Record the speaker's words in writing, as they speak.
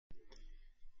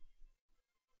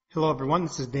Hello everyone,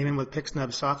 this is Damon with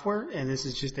Pixnub software, and this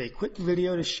is just a quick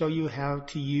video to show you how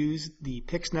to use the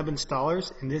Pixnub installers,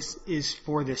 and this is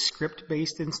for the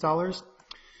script-based installers.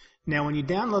 Now when you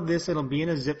download this, it'll be in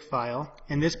a zip file,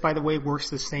 and this, by the way, works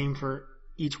the same for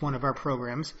each one of our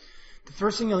programs. The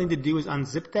first thing you'll need to do is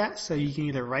unzip that, so you can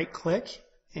either right-click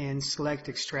and select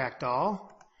Extract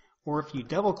All, or if you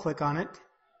double-click on it,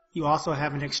 you also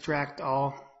have an Extract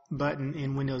All button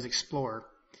in Windows Explorer.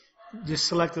 Just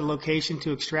select the location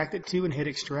to extract it to and hit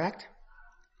extract.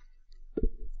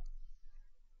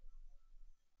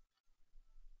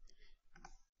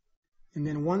 And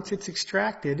then once it's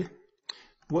extracted,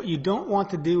 what you don't want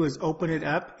to do is open it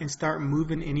up and start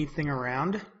moving anything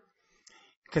around,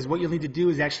 because what you'll need to do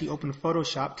is actually open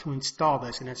Photoshop to install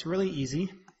this, and it's really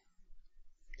easy.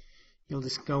 You'll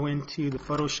just go into the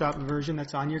Photoshop version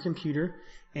that's on your computer,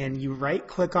 and you right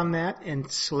click on that and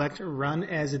select Run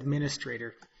as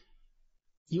Administrator.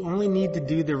 You only need to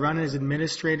do the Run as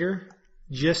Administrator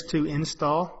just to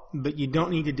install, but you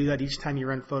don't need to do that each time you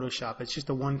run Photoshop. It's just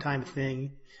a one-time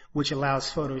thing which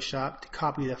allows Photoshop to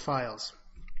copy the files.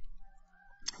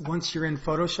 Once you're in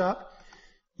Photoshop,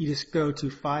 you just go to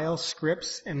File,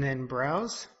 Scripts, and then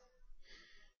Browse,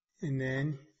 and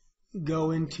then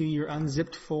go into your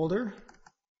unzipped folder,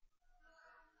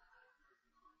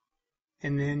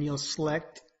 and then you'll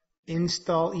select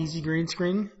Install Easy Green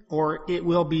Screen, or it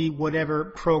will be whatever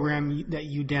program that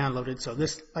you downloaded. So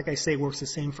this, like I say, works the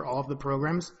same for all of the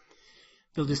programs.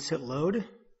 You'll just hit load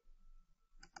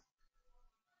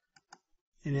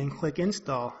and then click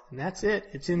install, and that's it.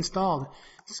 It's installed.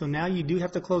 So now you do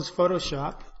have to close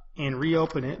Photoshop and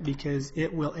reopen it because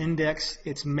it will index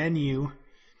its menu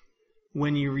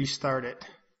when you restart it.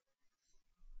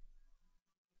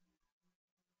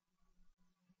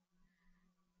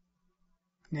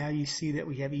 Now you see that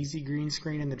we have Easy Green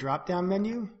Screen in the drop-down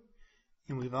menu,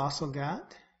 and we've also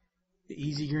got the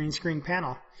Easy Green Screen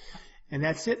panel. And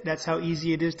that's it. That's how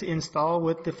easy it is to install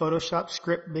with the Photoshop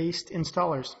script-based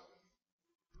installers.